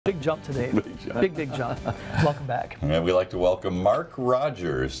Big jump today. Big jump. Welcome back. And we'd like to welcome Mark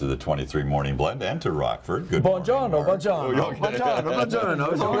Rogers to the 23 Morning Blend and to Rockford. Good morning, Mark. Buongiorno.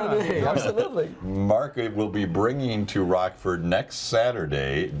 Absolutely. Mark will be bringing to Rockford next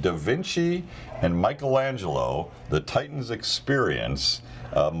Saturday DaVinci and Michelangelo, the Titans Experience,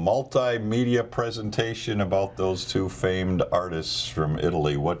 a multimedia presentation about those two famed artists from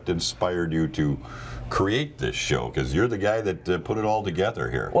Italy. What inspired you to create this show? Because you're the guy that put it all together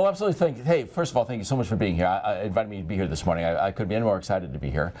here. Well, absolutely. Hey, first of all, thank you so much for being here. I invited me to be here this morning. I couldn't be any more excited to be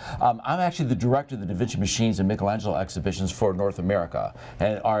here. I'm actually the director of the DaVinci Machines and Michelangelo exhibitions for North America.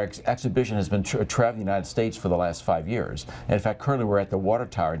 And our exhibition has been traveling the United States for the last 5 years. And in fact, currently we're at the Water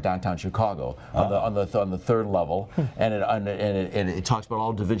Tower in downtown Chicago on the third level. And it talks about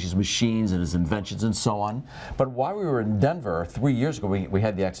all Da Vinci's machines and his inventions and so on. But while we were in Denver 3 years ago, we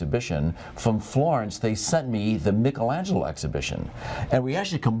had the exhibition. From Florence, they sent me the Michelangelo exhibition. And we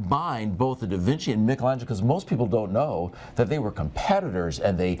actually combined both the Da Vinci and Michelangelo, because most people don't know that they were competitors,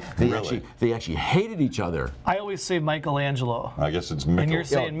 and they actually hated each other. I always say Michelangelo. I guess it's Michelangelo. And you're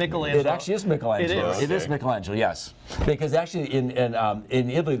saying Michelangelo. It actually is Michelangelo. It is. It is Michelangelo, yes. Because actually in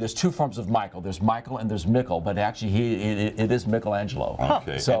Italy there's two forms of Michael. There's Michael and there's Michel, but actually it is Michelangelo.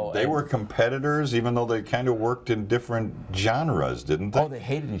 Okay. So and they were competitors, even though they kind of worked in different genres, didn't they? Oh, they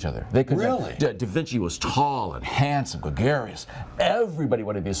hated each other. They could really? Da Vinci was tall and handsome, gregarious. Everybody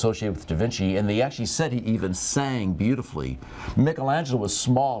wanted to be associated with Da Vinci, and they actually said he even sang beautifully. Michelangelo was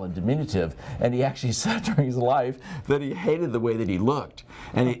small and diminutive, and he actually said during his life that he hated the way that he looked,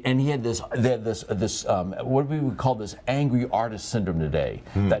 and he had this what we would call this angry artist syndrome today.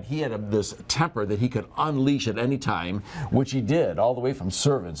 That he had this temper that he could unleash at any time, which he did, all the way from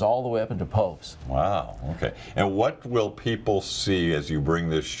servants all the way up into popes. Wow. Okay. And what will people see as you bring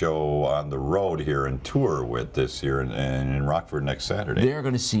this show on the road here and tour with this year in Rockford next Saturday? They're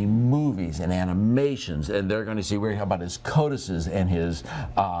going to see movies and animations, and they're going to see, we're going to talk about his codices and his,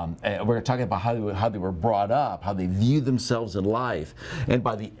 we're talking about how they were brought up, how they viewed themselves in life. And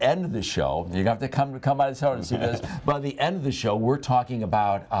by the end of the show, you're going to have to come by the show and see this. By the end of the show, we're talking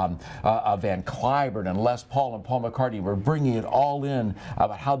about Van Cliburn and Les Paul and Paul McCartney. We're bringing it all in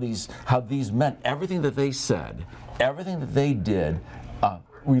about how these meant everything that they said, everything that they did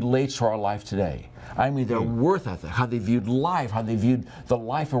relates to our life today. I mean, their worth ethic, how they viewed life, how they viewed the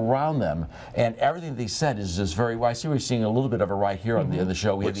life around them, and everything they said is just very. Well, I see we're seeing a little bit of it right here on the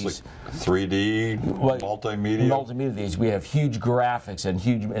show. We have these like 3D, multimedia. Multimedia. We have huge graphics and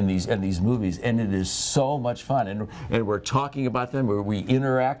huge in these movies, and it is so much fun. And we're talking about them. We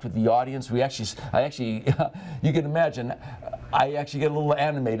interact with the audience. I actually, you can imagine. I actually get a little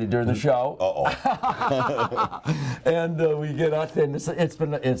animated during the show. And we get out there, and it's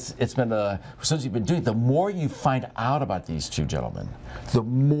been since you've been doing it, the more you find out about these two gentlemen, the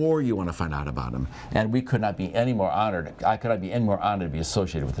more you want to find out about them. And we could not be any more honored. I could not be any more honored to be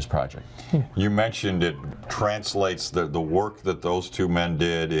associated with this project. You mentioned it translates the work that those two men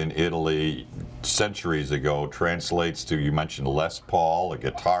did in Italy centuries ago translates to, you mentioned Les Paul, a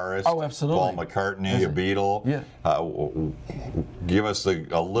guitarist. Oh, absolutely. Paul McCartney, a Beatle. Yeah. Give us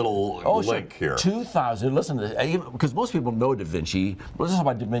a little link here. 2000. Listen, because most people know Da Vinci. Let's talk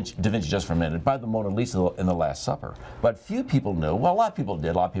about Da Vinci just for a minute. By the Mona Lisa in the Last Supper. But few people knew. Well, a lot of people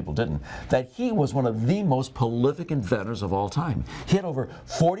did. A lot of people didn't. That he was one of the most prolific inventors of all time. He had over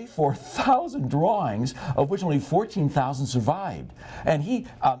 44,000 drawings, of which only 14,000 survived. And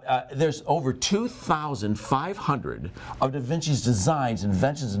there's over 2,500 of Da Vinci's designs,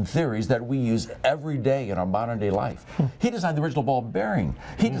 inventions, and theories that we use every day in our modern day life. He designed the original ball bearing.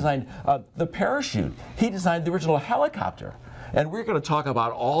 He designed the parachute. He designed the original helicopter. And we're going to talk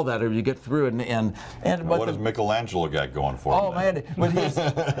about all that as you get through. And what does Michelangelo got going for him? Oh man!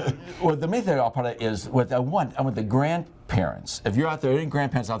 Well, the main thing I'll put it is I want the grandparents. If you're out there, any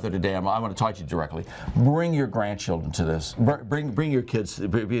grandparents out there today, I want to talk to you directly. Bring your grandchildren to this. Bring your kids,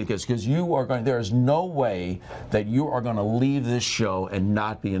 because you are going. There is no way that you are going to leave this show and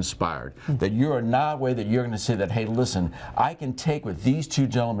not be inspired. That you are not way that you're going to say that, hey, listen, I can take what these two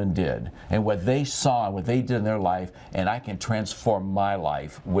gentlemen did and what they saw and what they did in their life, and I can transform my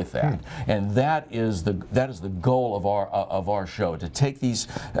life with that. And that is the goal of our show, to take these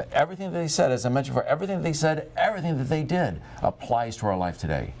everything that they said, as I mentioned, for everything that they said, everything that they did, did applies to our life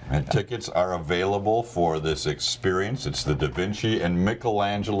today. And tickets are available for this experience. It's the Da Vinci and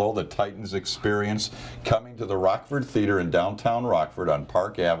Michelangelo, the Titans experience, coming to the Rockford Theatre in downtown Rockford on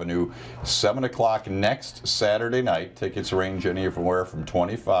Park Avenue, 7 o'clock next Saturday night. Tickets range anywhere from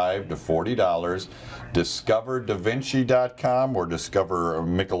 $25 to $40. DiscoverDaVinci.com or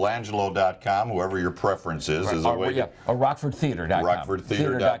DiscoverMichelangelo.com, whoever your preference is a way to... Or RockfordTheatre.com.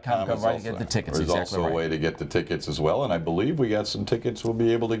 RockfordTheatre.com Come right to get the tickets. There's Exactly also right. a way to get the tickets as well, and I believe we got some tickets we'll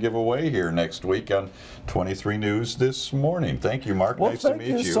be able to give away here next week on 23 News this morning. Thank you, Mark. Well, nice to meet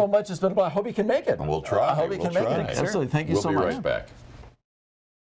you. Thank you so much. It's been a while. I hope you can make it. We'll try. I hope you can make it. Absolutely. Thank you so much. We'll be right back.